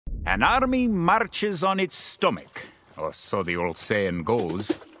An army marches on its stomach, or so the old saying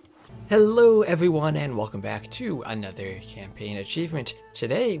goes. Hello everyone and welcome back to another campaign achievement.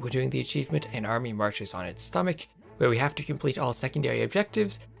 Today we're doing the achievement An Army Marches on Its Stomach, where we have to complete all secondary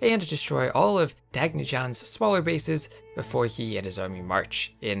objectives and destroy all of Dagnajan's smaller bases before he and his army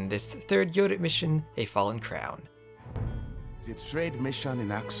march in this third Yodit mission, A Fallen Crown. The trade mission in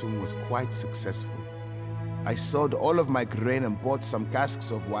Aksum was quite successful. I sold all of my grain and bought some casks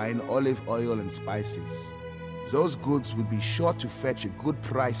of wine, olive oil and spices. Those goods would be sure to fetch a good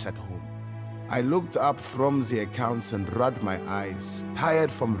price at home. I looked up from the accounts and rubbed my eyes, tired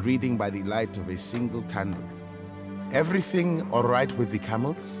from reading by the light of a single candle. "Everything all right with the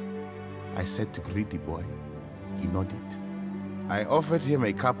camels?" I said to greet the boy. He nodded. I offered him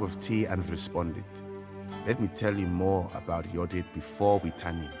a cup of tea and responded, "Let me tell you more about Yodit before we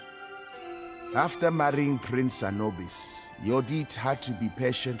turn in." After marrying Prince Anobis, Yodit had to be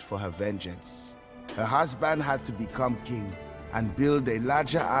patient for her vengeance. Her husband had to become king and build a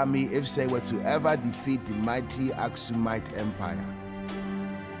larger army if they were to ever defeat the mighty Aksumite Empire.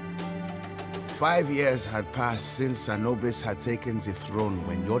 5 years had passed since Anobis had taken the throne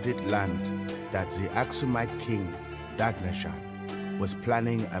when Yodit learned that the Aksumite king, Dagnajan, was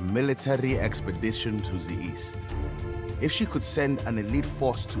planning a military expedition to the east. If she could send an elite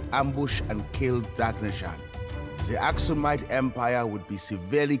force to ambush and kill Dagnajan, the Aksumite Empire would be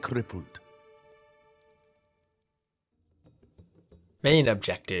severely crippled. Main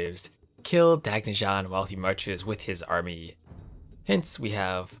objectives: kill Dagnajan while he marches with his army. Hence, we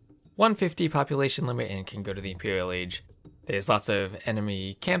have 150 population limit and can go to the Imperial Age. There's lots of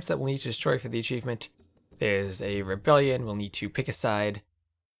enemy camps that we'll need to destroy for the achievement. There's a rebellion we'll need to pick a side.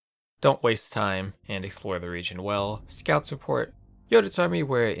 Don't waste time and explore the region well. Scouts report Yodit's army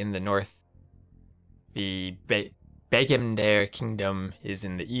were in the north. The Begemder Kingdom is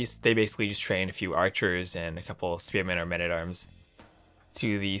in the east. They basically just train a few archers and a couple spearmen or men-at-arms.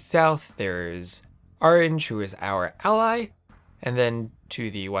 To the south, there's Orange, who is our ally. And then to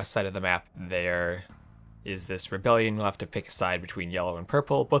the west side of the map, there is this rebellion. We'll have to pick a side between yellow and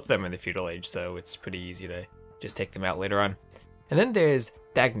purple. Both of them are in the feudal age, so it's pretty easy to just take them out later on. And then there's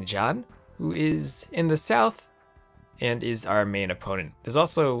Dagnajan, who is in the south and is our main opponent. There's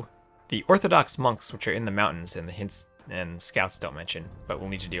also the Orthodox monks, which are in the mountains, and the hints and scouts don't mention, but we'll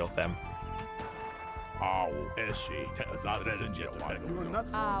need to deal with them. You are not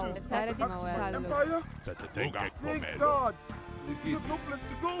soldiers. Empire? Thank God. We have no place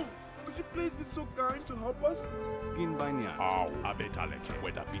to go. Could you please be so kind to help us?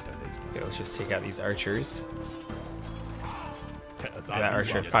 Okay, let's just take out these archers. That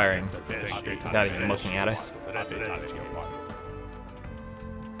archer firing without even looking at us.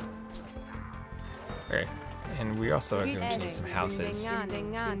 Okay, and we also are going to need some houses.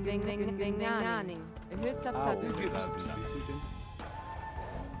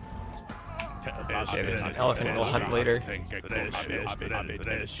 Okay, there's an elephant we'll hunt later.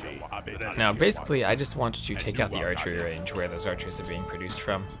 Now, basically, I just want to take out the archery range where those archers are being produced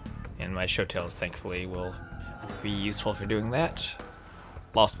from, and my showtails, thankfully, will be useful for doing that.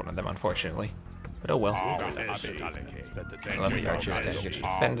 Lost one of them, unfortunately, but oh well. I love the archers down here to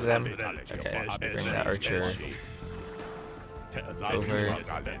defend them. Okay, bring that archer over.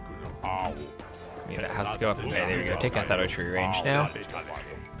 Need that house to go up. Okay, there we go. Take out that archery range now.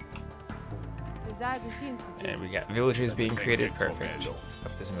 And we got villagers being created. Perfect. Oh,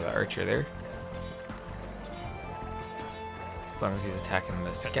 there's another archer there. As long as he's attacking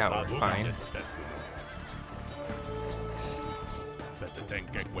the scout, we're fine.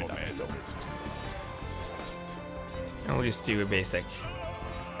 And we'll just do a basic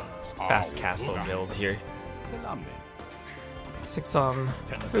fast castle build here. 6 on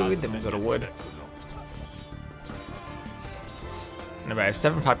food, then we'll go to wood. Remember, I have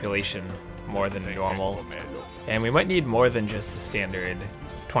 7 population, more than normal, and we might need more than just the standard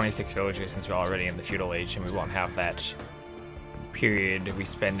 26 villagers since we're already in the feudal age, and we won't have that period we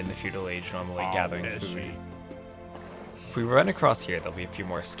spend in the feudal age normally gathering food. If we run across here, there'll be a few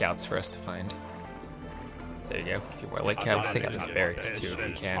more scouts for us to find. There you go. A few more light cabs. Take out this barracks too if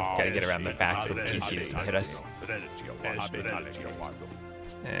we can. Gotta get around the back so the TC doesn't hit us.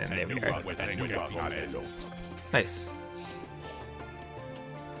 And there we are. Nice.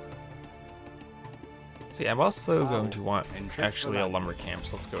 See, I'm also going to want actually a lumber camp,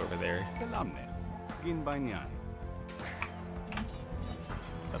 so let's go over there.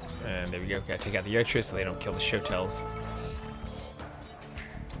 And there we go. Gotta take out the archers so they don't kill the showtails.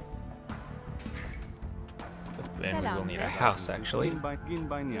 And we will need a house, actually.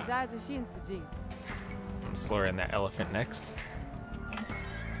 Let's lure in that elephant next.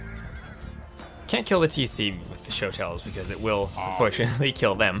 Can't kill the TC with the show tells because it will unfortunately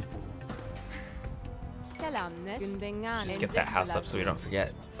kill them. Just get that house up so we don't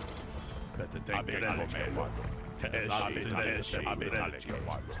forget.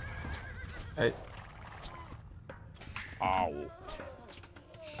 Alright.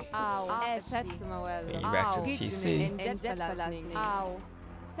 Back to the TC.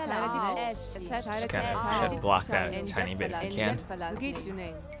 Just kind of should block that a tiny bit if we can.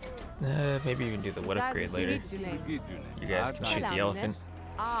 Maybe even do the wood upgrade later. You guys can shoot the elephant.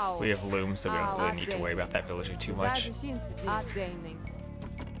 We have loom, so we don't really need to worry about that villager too much.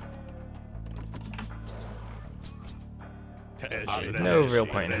 There's no real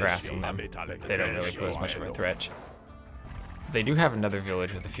point in harassing them. They don't really pose much of a threat. They do have another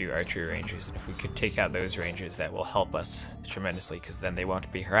village with a few archery ranges, and if we could take out those ranges, that will help us tremendously, because then they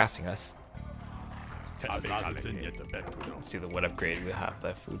won't be harassing us. Let's do the wood upgrade, we'll have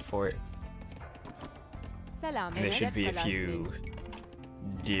the food for it. And there should be a few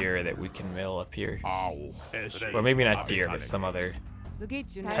deer that we can mill up here. Well, maybe not deer, but some other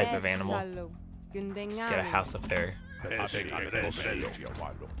type of animal. Let's get a house up there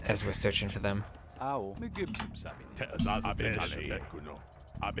as we're searching for them.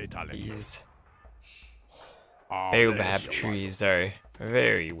 These baobab trees are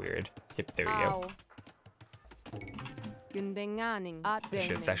very weird. Yep, there we go. Make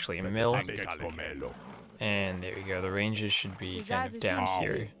sure it's actually a mill. And there we go, the ranges should be kind of down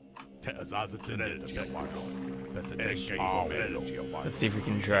here. Let's see if we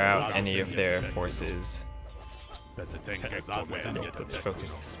can draw out any of their forces. Let's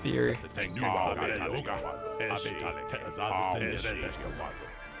focus the spear.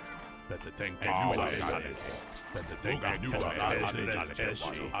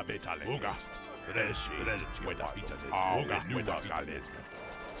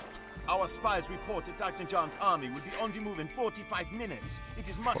 Our spies reported Dagnajan's army would be on the move in 45 minutes. It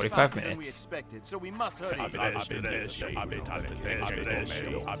is much 45 faster minutes. than we expected, so we must hurry.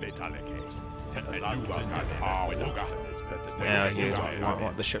 Now here's what we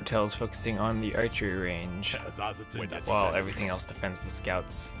want the show tells, focusing on the archery range, while everything else defends the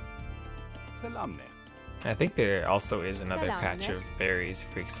scouts. I think there also is another patch of berries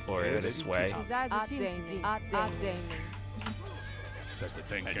if we explore this way.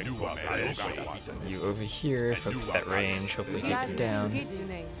 You over here, focus that range, hopefully take it down.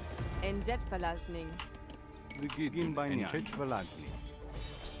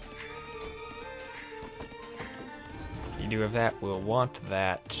 You do have that, we'll want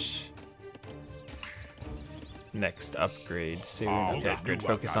that next upgrade soon. Okay, good,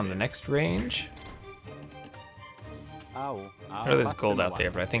 focus on the next range. I know there's gold out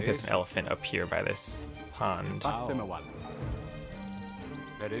there, but I think there's an elephant up here by this pond.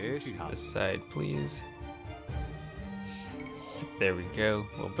 This side, please. There we go.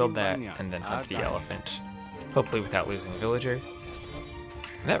 We'll build that and then hunt the elephant. Hopefully without losing a villager.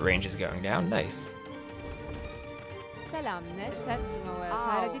 And that range is going down. Nice.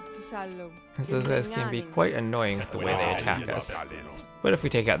 Those guys can be quite annoying with the way they attack us. But if we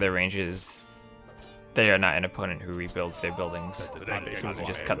take out their ranges, they are not an opponent who rebuilds their buildings. So we can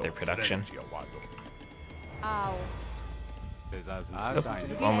just cut their production. Oh,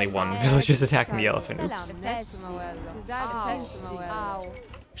 only one village is attacking the elephant. Oops.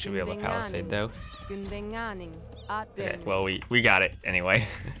 Should be able to palisade though. Okay, well we got it anyway.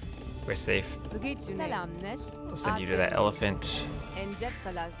 We're safe. I'll send you to that elephant.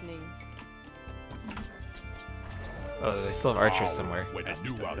 Oh, they still have archers somewhere. Maybe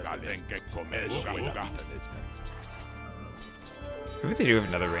they do have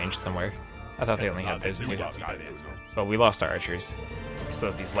another range somewhere. I thought they only had those two. But we lost our archers. We still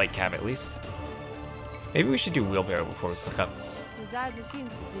have these light cav at least. Maybe we should do wheelbarrow before we click up.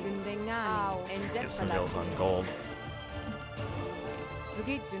 Get some bills on gold.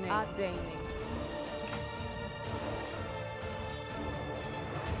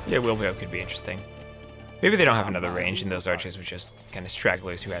 Yeah, wheelbarrow could be interesting. Maybe they don't have another range and those archers were just kind of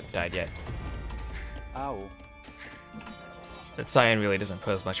stragglers who hadn't died yet. But Cyan really doesn't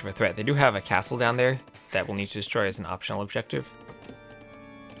pose much of a threat. They do have a castle down there that we'll need to destroy as an optional objective.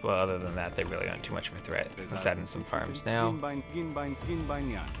 Well, other than that, they really aren't too much of a threat. Let's add in some farms now. Need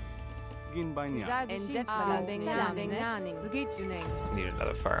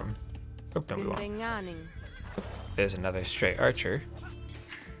another farm. Oh, no, we won't. There's another stray archer.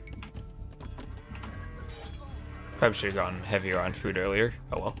 Probably should have gone heavier on food earlier.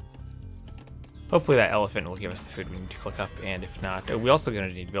 Oh well. Hopefully that elephant will give us the food we need to click up, and if not, we're also going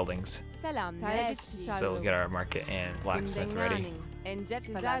to need buildings. So we'll get our market and blacksmith ready.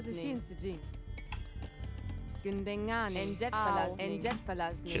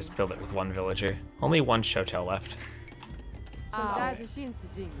 Just build it with one villager. Only one Shotel left. And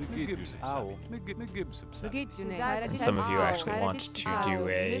some of you actually want to do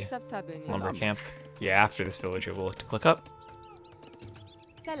a lumber camp. Yeah, after this villager we'll look to click up.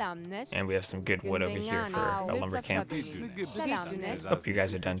 And we have some good wood over here for a lumber camp. Hope you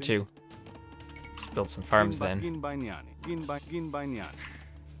guys are done too. Just build some farms then.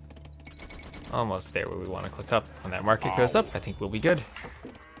 Almost there where we want to click up. When that market goes up, I think we'll be good.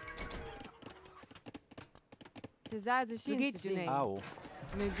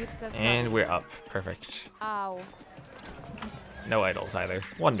 And we're up. Perfect. No idols either.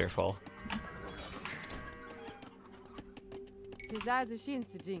 Wonderful.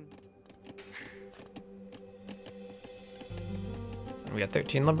 We got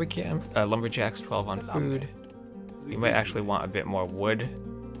 13 lumberjacks, 12 on food. We might actually want a bit more wood,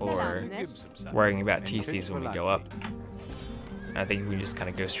 or worrying about TCs when we go up. I think we just kind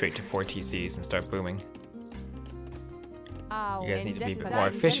of go straight to 4 TCs and start booming. You guys need to be a bit more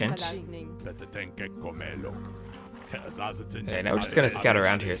efficient. Okay, now we're just gonna scout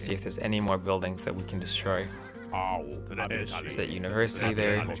around here, see if there's any more buildings that we can destroy. Is that university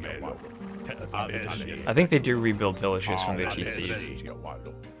there? I think they do rebuild villages from their TCs.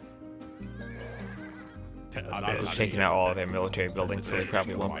 We've taken out all of their military buildings, so they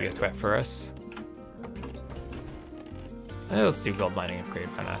probably won't be a threat for us. Let's do gold mining upgrade,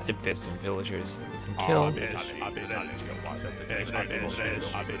 why not? If there's some villagers that we can kill.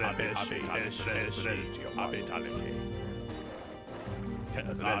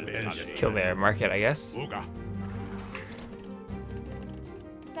 Just kill their market, I guess.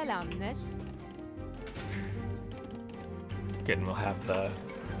 Good, and we'll have the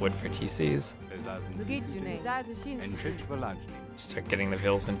wood for TCs. Start getting the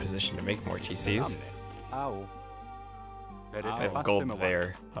vills in position to make more TCs. I have gold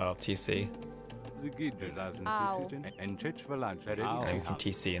there, TC. And we can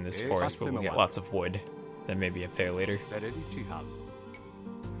TC in this forest, but we'll get lots of wood. Then maybe up there later.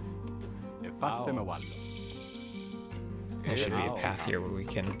 There should be a path here where we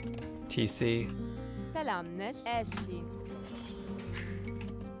can TC.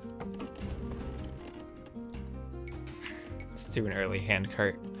 Let's do an early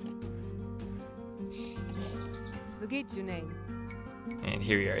handcart. And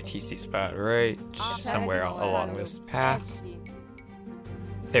here we are, a TC spot right somewhere along this path.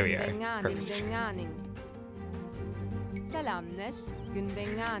 There we are. Perfect.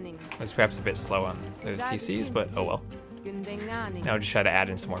 Was perhaps a bit slow on those TCs, but oh well. Now I'll just try to add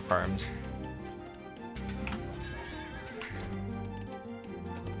in some more farms.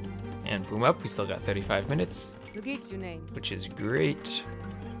 And boom up, we still got 35 minutes, which is great.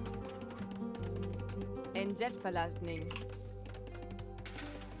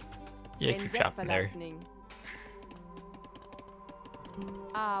 Yeah, keep chopping there.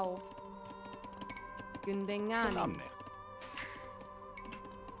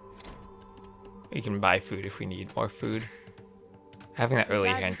 We can buy food if we need more food. Having that early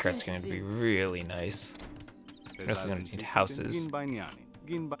handcart's going to be really nice. We're also going to need houses. Go to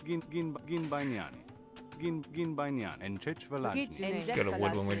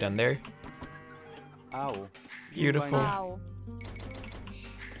wood when we're done there. Beautiful.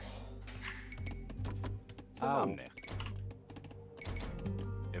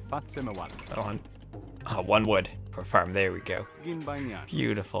 One wood per farm. There we go.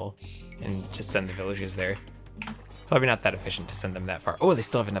 Beautiful. And just send the villagers there. Probably not that efficient to send them that far. Oh, they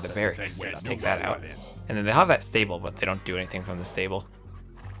still have another barracks. Let's take that out. And then they have that stable, but they don't do anything from the stable.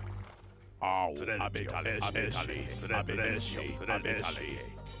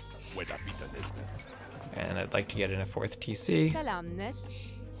 And I'd like to get in a 4th TC.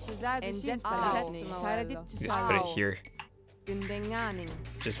 Just put it here.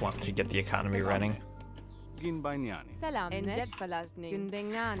 Just want to get the economy running. Get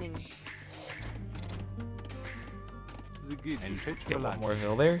one more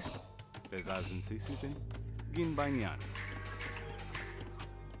hill there.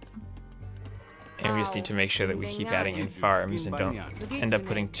 And we just need to make sure that we keep adding in farms and don't end up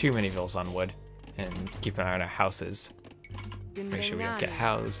putting too many vills on wood. And keep an eye on our houses. Make sure we don't get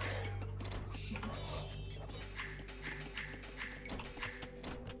housed.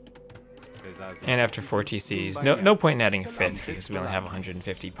 And after 4 TCs, no point in adding a 5th because we only have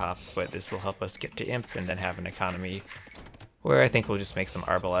 150 pop, but this will help us get to Imp and then have an economy where I think we'll just make some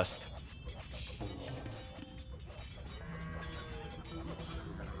Arbalest.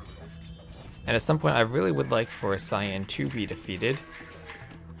 And at some point I really would like for Cyan to be defeated,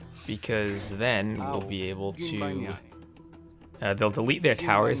 because then we'll be able to... they'll delete their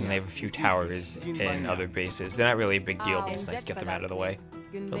towers, and they have a few towers in other bases. They're not really a big deal, but it's nice to get them out of the way.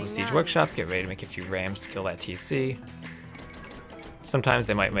 Build a siege workshop, get ready to make a few rams to kill that TC. Sometimes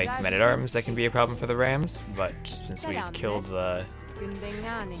they might make men-at-arms that can be a problem for the rams, but since we've killed the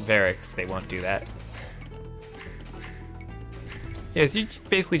barracks, they won't do that. Yeah, so you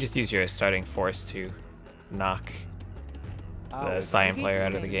basically just use your starting force to knock the Scion player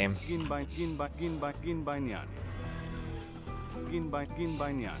out of the game.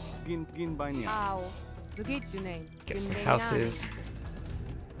 Get some houses.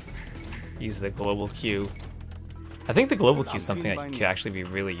 Use the global queue. I think the global queue is something that could actually be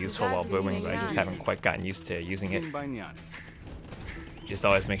really useful while booming, but I just haven't quite gotten used to using it. Just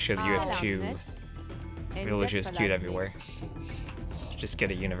always make sure that you have 2 villagers queued everywhere. Just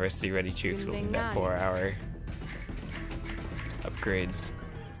get a university ready too, because we'll need that for our upgrades,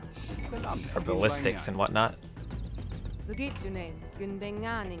 our ballistics and whatnot. Just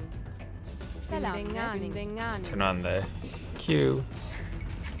turn on the queue.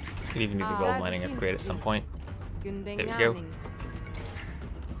 Could even do the gold mining upgrade at some point. There we go.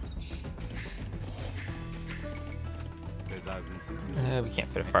 We can't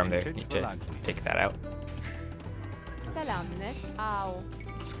fit a farm there. Need to take that out.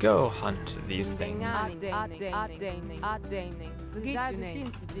 Let's go hunt these things. We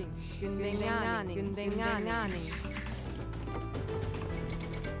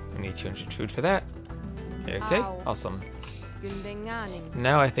need 200 food for that. Okay, awesome.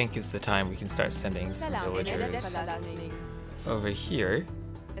 Now I think is the time we can start sending some villagers over here.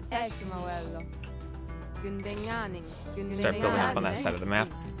 Start building up on that side of the map.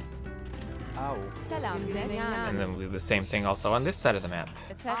 And then we'll do the same thing also on this side of the map.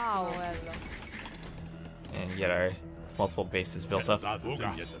 And get our multiple bases built up.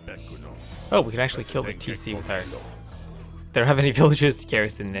 Oh, we can actually kill the TC with our... They don't have any villagers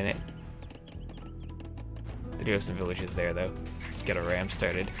garrisoned in it. They do have some villagers there though. Let's get a ram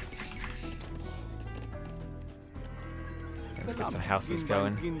started. Let's get some houses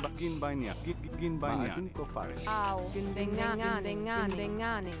going.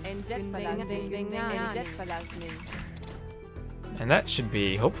 And that should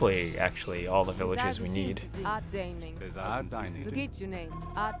be, hopefully, actually all the villagers we need.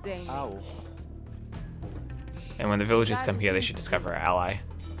 And when the villagers come here, they should discover our ally.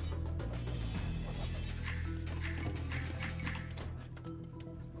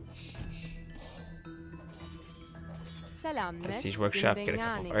 A siege workshop, get a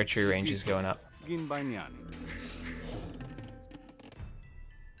couple of archery ranges going up.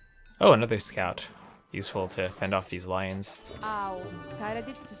 Oh, another scout. Useful to fend off these lions.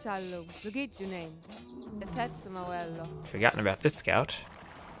 Forgotten about this scout.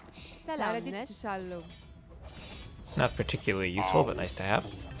 Not particularly useful, but nice to have.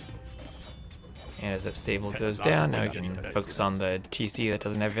 And as that stable goes down, now we can focus on the TC that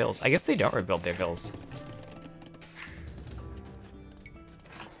doesn't have vills. I guess they don't rebuild their vills.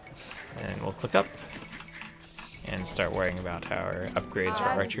 And we'll click up and start worrying about our upgrades for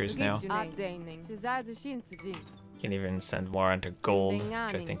archers now. Can even send more onto gold, which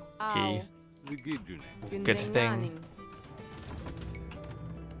I think would be a good thing.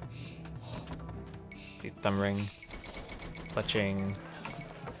 The thumb ring, leching,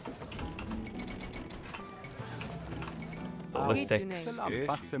 ballistics.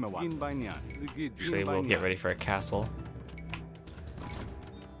 Actually, we'll get ready for a castle.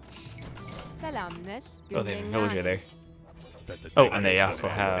 Oh, they have a villager there. Oh, and they also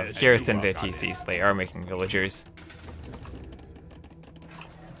have garrisoned their TC, so they are making villagers.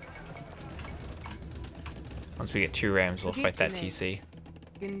 Once we get 2 rams, we'll fight that TC.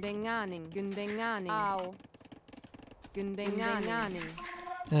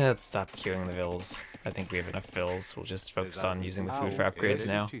 Let's stop queuing the vills. I think we have enough vills. We'll just focus on using the food for upgrades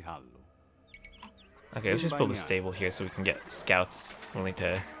now. Okay, let's just build a stable here so we can get scouts. We'll need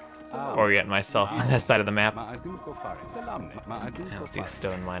to orient myself on that side of the map. And let's do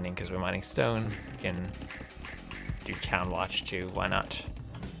stone mining because we're mining stone. We can do town watch too, why not?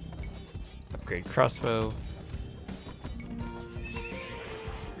 Upgrade crossbow.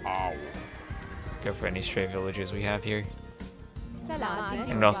 Go for any stray villagers we have here.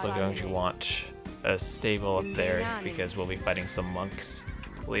 And we're also going to want a stable up there because we'll be fighting some monks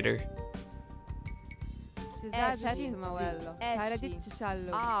later.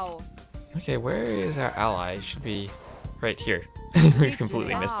 Okay, where is our ally? It should be right here. We've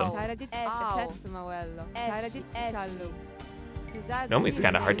completely missed them. Normally it's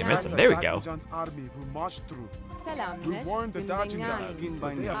kind of hard to miss them. There we go. We warned the Dagnajan, so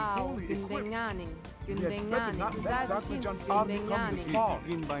they are fully equipped. We had better not let Dagnajan's army come this far.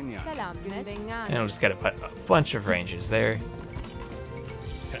 And we'll just get a bunch of ranges there.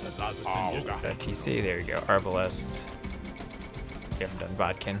 TC, there we go. Arbalest. We haven't done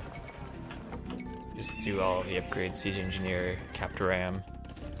Bodkin. Just do all the upgrades. Siege Engineer, Captor Ram.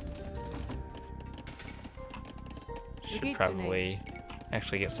 Should probably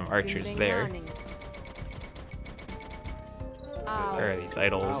actually get some archers there. Where are these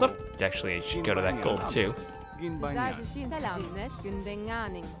idols? Up. Actually, I should go to that gold too.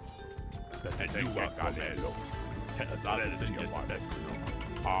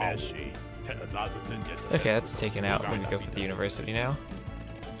 Okay, that's taken out. I'm gonna go for the university now.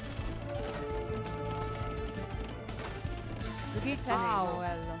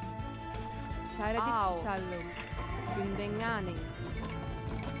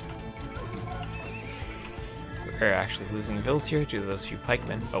 We're actually losing vills here due to those few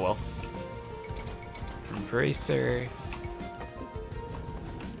pikemen. Oh well. Embracer.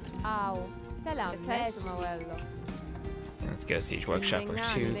 Let's get a siege workshop or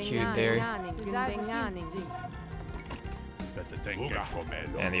two queued there.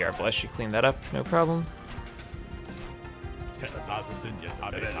 And the Arbalest should clean that up, no problem.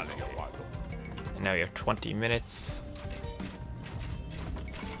 And now we have 20 minutes.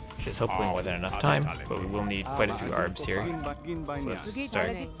 Which is hopefully more than enough time, but we will need quite a few arbs here. So let's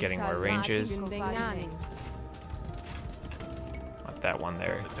start getting more ranges. Want that one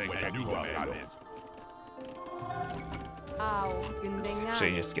there. Let's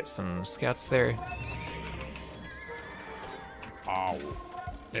actually just get some scouts there.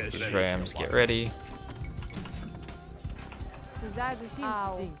 These rams get ready.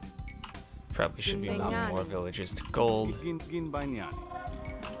 Probably should be moving more villagers to gold.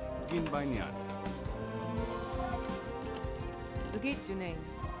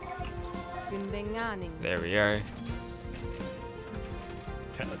 There we are.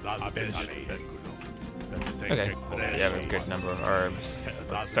 Okay, so you have a good number of arbs.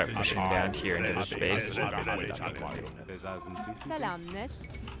 Let's start pushing down here into the space.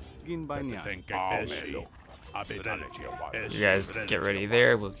 You guys get ready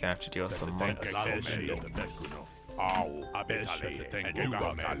there. We're gonna have to deal with some monks.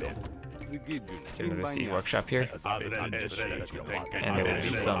 Get into the siege workshop here. And there will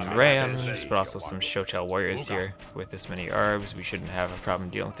be some rams, but also some Shotel warriors here. With this many arbs, we shouldn't have a problem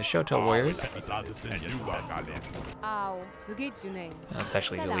dealing with the Shotel warriors. Let's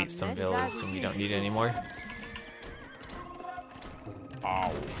actually delete some villas so we don't need it anymore.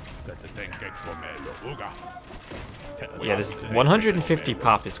 Yeah, this 150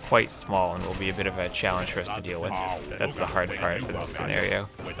 pop is quite small and will be a bit of a challenge for us to deal with. That's the hard part for this scenario.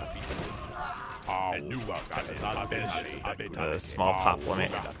 The small pop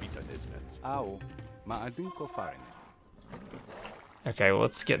limit. Okay, well,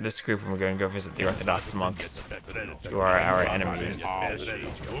 let's get this group and we're going to go visit the Orthodox monks, who are our enemies.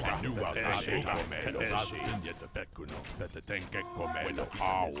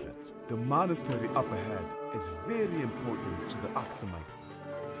 The monastery up ahead is very important to the Aksamites.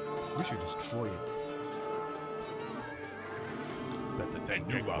 We should destroy it.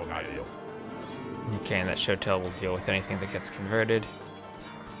 Okay, and that Shotel will deal with anything that gets converted.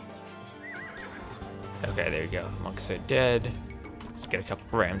 Okay, there you go. The monks are dead. Let's get a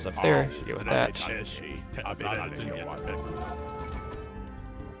couple rams up there. Should deal with that.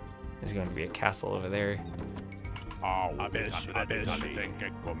 There's going to be a castle over there.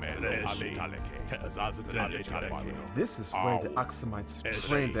 This is where the Aksamites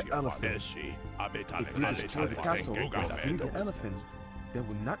train the elephants. If we destroy the castle and free the elephants, they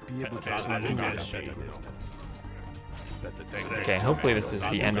will not be able to continue us. Okay, hopefully this is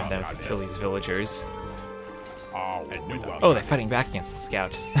the end of them if we kill these villagers. Oh, they're fighting back against the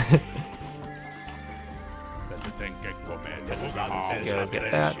scouts. Let's go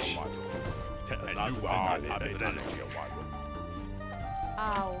get that.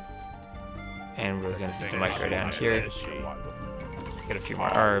 And we're going to do the micro down here. Get a few more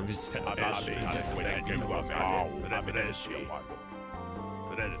arbs. Get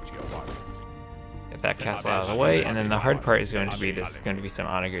that castle out of the way, and then the hard part is going to be there's going to be some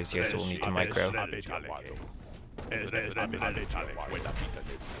onagers here, so we'll need to micro. A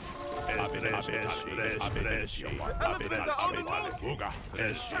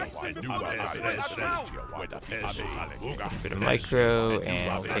bit of micro,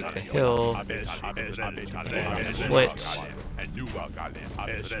 and we'll take the hill, and split.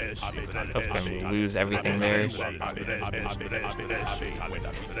 Hopefully we lose everything there.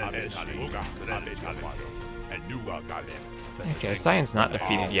 Okay, Cyan's not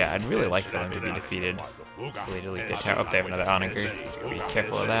defeated yet. I'd really like for them to be defeated. So they delete their tower. Oh, they have another Onager. Be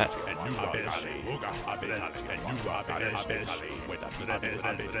careful of that.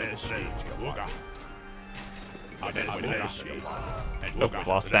 Oh,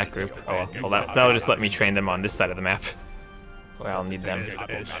 lost that group. Oh, well, that'll just let me train them on this side of the map. Well, I'll need them.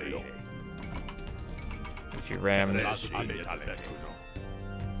 A few rams.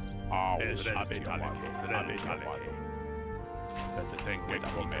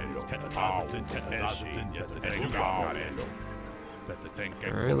 I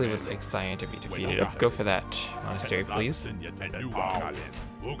really would like Cyan to be defeated. Oh, go for that monastery, please.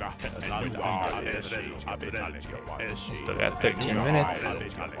 We still got 13 minutes.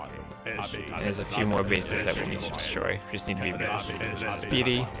 And there's a few more bases that we need to destroy. We just need to be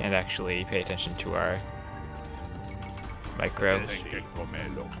speedy and actually pay attention to our micro.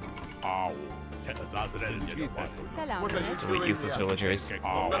 Delete useless villagers.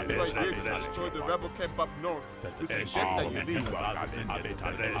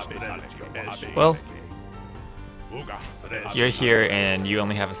 Well, you're here and you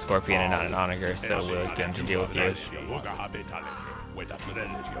only have a scorpion and not an onager, so we're going to deal with you.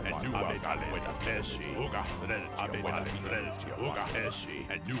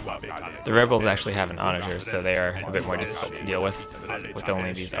 The rebels actually have an onager, so they are a bit more difficult to deal with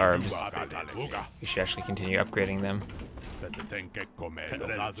only these arbs. We should actually continue upgrading them.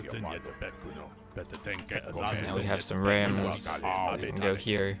 Now we have some rams. We can go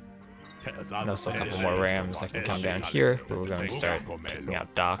here. And also a couple more rams that can come down here, where we're going to start taking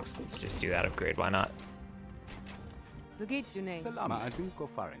out docks. Let's just do that upgrade, why not?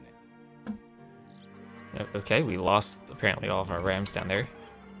 Okay, we lost apparently all of our rams down there.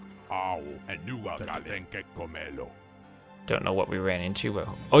 Don't know what we ran into, but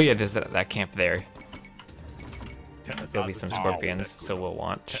oh yeah, there's that camp there. There'll be some scorpions, so we'll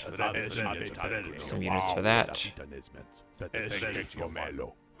want some units for that.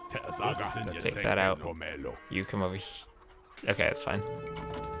 Take that out. You come over here. Okay, that's fine.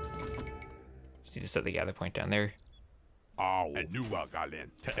 Just need to set the gather point down there. Oh, there's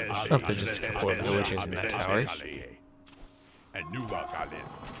just a couple of villagers in that tower.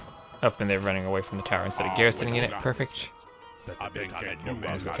 Up and they're running away from the tower instead of garrisoning in it. Perfect.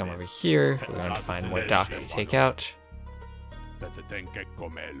 And if we come over here, we're going to find more docks to take out. And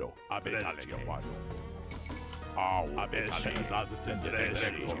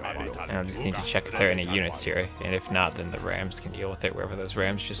I just need to check if there are any units here, and if not, then the rams can deal with it wherever those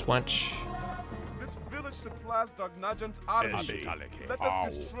rams just went. This village supplies Dagnajan's army. Let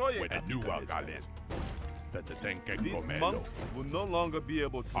us destroy it. These monks will no longer be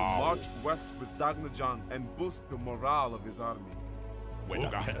able to march west with Dagnajan and boost the morale of his army.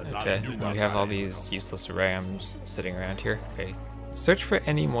 Okay, we have all these useless rams sitting around here. Okay, search for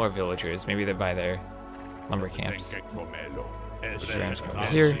any more villagers. Maybe they're by their lumber camps. These rams come over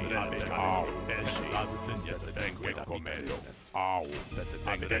here.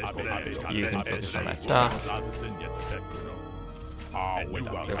 You can focus on that dock. Go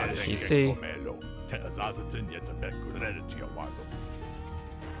for the TC.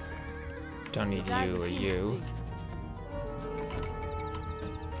 Don't need you or you.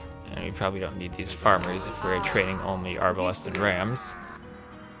 And we probably don't need these farmers if we're training only Arbalest and Rams.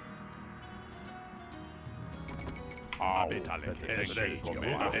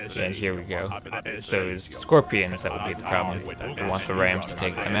 And here we go. It's those scorpions that would be the problem. We want the Rams to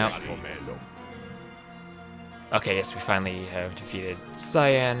take them out. Okay, yes, we finally have defeated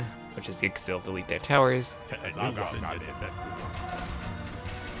Cyan, which is good because they'll delete their towers.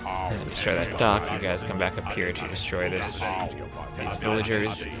 And destroy that dock. You guys come back up here to destroy these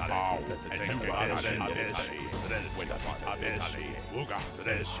villagers.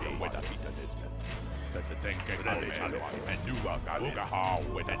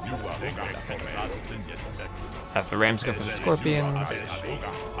 Have the rams go for the scorpions.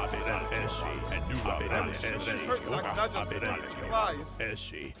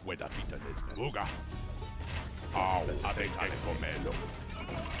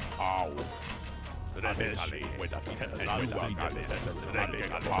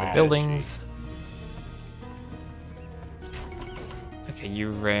 For buildings. Okay, you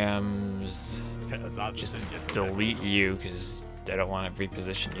rams. Just delete you because I don't want to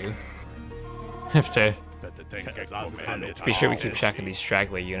reposition you. Have to Be sure we keep track of these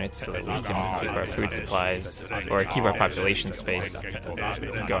straggler units so that we can keep our food supplies, or keep our population space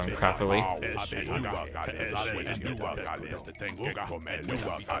going properly.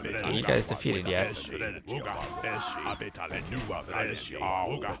 Are you guys defeated yet?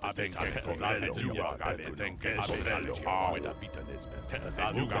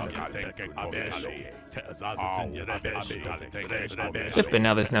 Good, but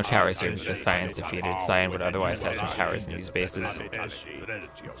now there's no towers here because Cyan's defeated. Cyan would otherwise have some towers in these bases. Let's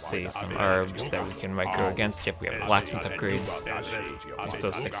see, some herbs that we can micro against. Yep, we have blacksmith upgrades. We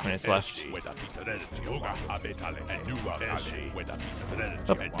still have 6 minutes left.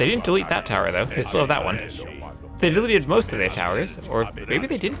 Oh, they didn't delete that tower though. They still have that one. They deleted most of their towers, or maybe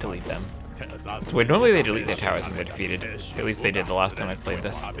they didn't delete them. It's weird. Normally they delete their towers when they're defeated. At least they did the last time I played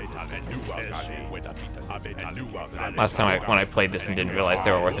this. Last time when I played this and didn't realize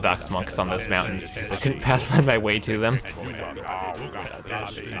there were Orthodox monks on those mountains because I couldn't pathfind my way to them.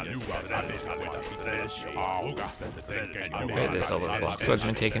 Okay, there's all those lock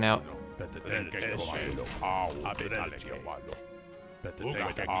swordsmen taken out.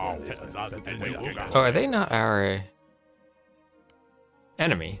 Oh, are they not our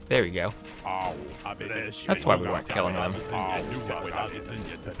enemy? There we go. That's why we weren't killing them.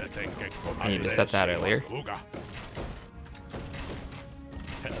 I need to set that earlier.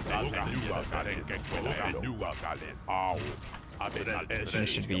 There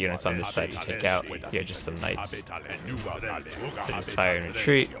should be units on this side to take out. Yeah, just some knights. So just fire and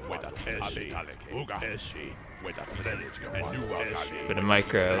retreat. Bit of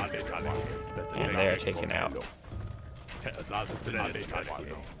micro. And they are taken out.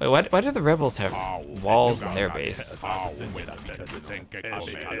 Wait, why do the rebels have walls in their base?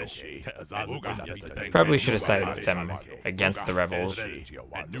 Probably should have sided with them against the rebels.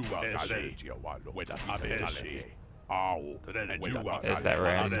 There's that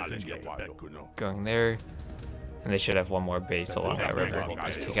ram going there. And they should have one more base along that river.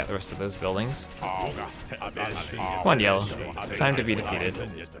 Just take out the rest of those buildings. Come on, Yellow. Time to be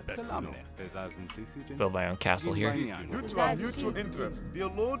defeated. Build my own castle here. Due to our mutual interest, the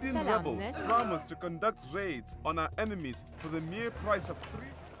Elodian rebels promised to conduct raids on our enemies for the mere price of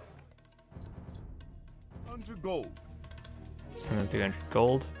 300 gold. Send them 300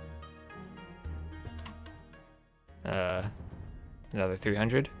 gold. Another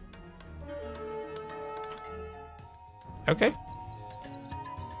 300. Okay.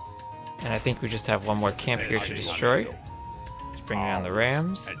 And I think we just have one more camp here to destroy. Let's bring down the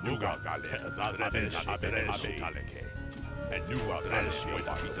rams. And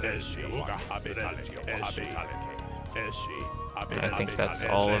I think that's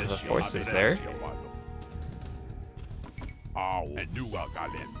all of the forces there.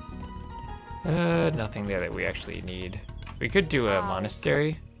 Nothing there that we actually need. We could do a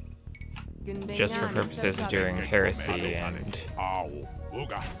monastery. Just for purposes of doing heresy and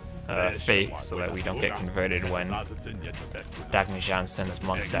faith, so that we don't get converted when Dagnajan sends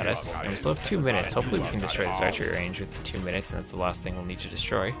monks at us. And we still have 2 minutes. Hopefully we can destroy this archery range with 2 minutes, and that's the last thing we'll need to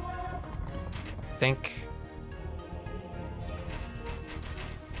destroy. I think.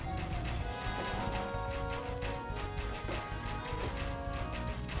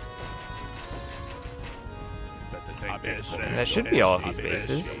 And that should be all of these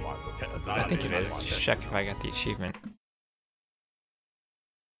bases. I think it is. Just check if I got the achievement.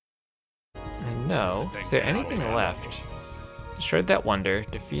 And no. Is there anything left? Destroyed that wonder,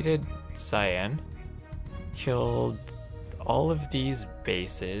 defeated Cyan, killed all of these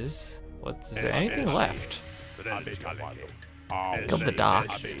bases. Is there anything left? Killed the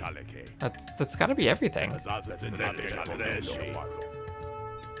docks. That's gotta be everything.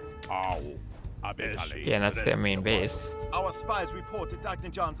 Yeah, and that's their main base. Our spies report that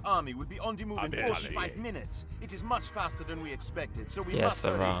Dagnajan's army would be on the move in 45 minutes. It is much faster than we expected, so we yeah, must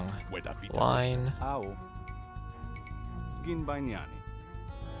it's the wrong line.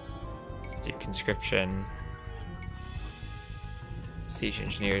 Let's do conscription. Siege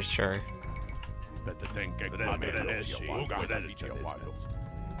engineers, sure.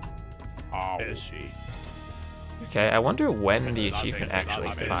 Okay, I wonder when the achievement actually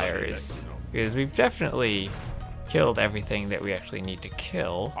fires. Because we've definitely killed everything that we actually need to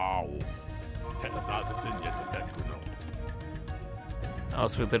kill.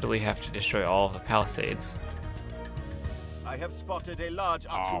 Else we literally have to destroy all of the palisades. I have spotted a large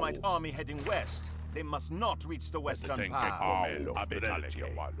Aksumite army heading west. They must not reach the western pass.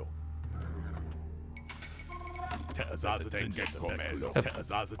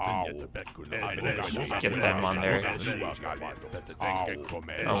 Just get them on there.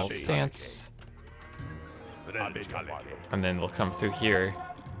 Normal stance. And then we'll come through here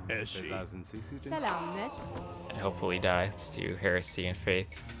Selammış. and hopefully die. Let's do heresy and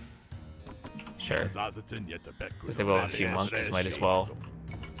faith. Sure. Because they will have a few monks, might as well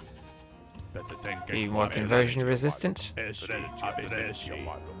be more conversion resistant. Let's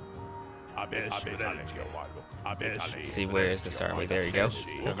see, where is this army? There you go.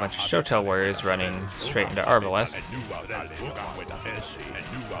 A bunch of Shotel warriors running straight into Arbalest.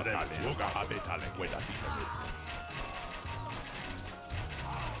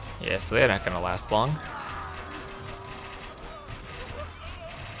 Yeah, so they're not gonna last long.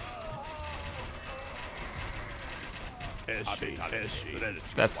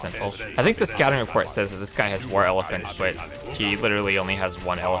 That's simple. I think the scouting report says that this guy has war elephants, but he literally only has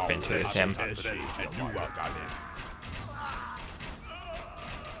one elephant who is him.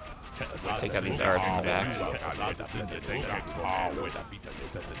 Let's take out these Arabs in the back.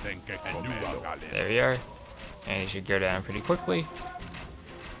 There you are. And you should go down pretty quickly.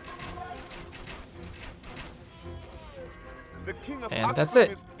 The king of And that's Aksum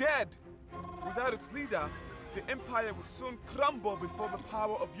it. is dead. Without its leader, the empire will soon crumble before the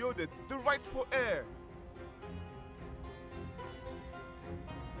power of Yodit, the rightful heir.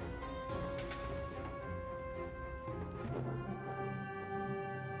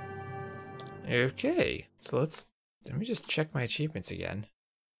 Okay, so let me just check my achievements again.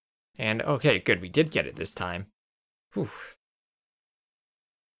 And okay, good, we did get it this time. Whew.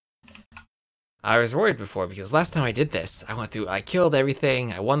 I was worried before because last time I did this, I killed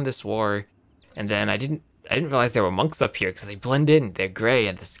everything, I won this war, and then I didn't realize there were monks up here because they blend in, they're gray,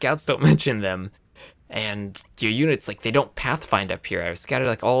 and the scouts don't mention them. And your units, like, they don't pathfind up here. I was scattered,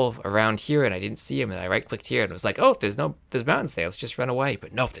 like, all around here, and I didn't see them, and I right-clicked here, and was like, oh, there's mountains there, let's just run away.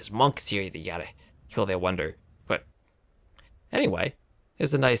 But no, there's monks here that you gotta kill their wonder. But anyway,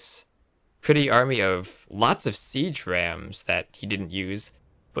 here's a nice, pretty army of lots of siege rams that he didn't use.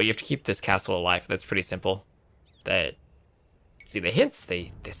 But you have to keep this castle alive. That's pretty simple. See, the hints, they're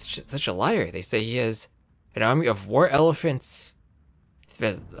such a liar. They say he has an army of war elephants.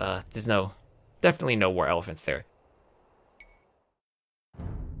 There's definitely no war elephants there.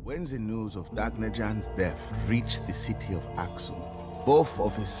 When the news of Dagnajan's death reached the city of Aksum, both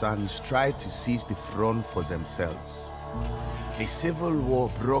of his sons tried to seize the throne for themselves. A civil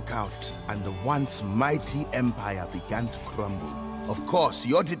war broke out, and the once mighty empire began to crumble. Of course,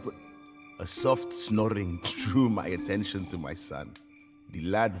 Yodit. A soft snoring drew my attention to my son. The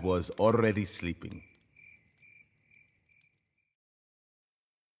lad was already sleeping.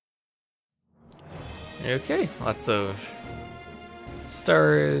 Okay, lots of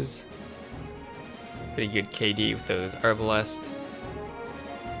stars. Pretty good KD with those Arbalest.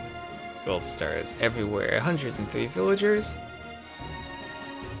 Gold stars everywhere. 103 villagers.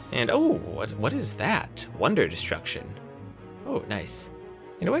 And oh, what is that? Wonder destruction. Oh, nice.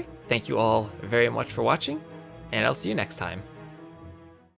 Anyway, thank you all very much for watching, and I'll see you next time.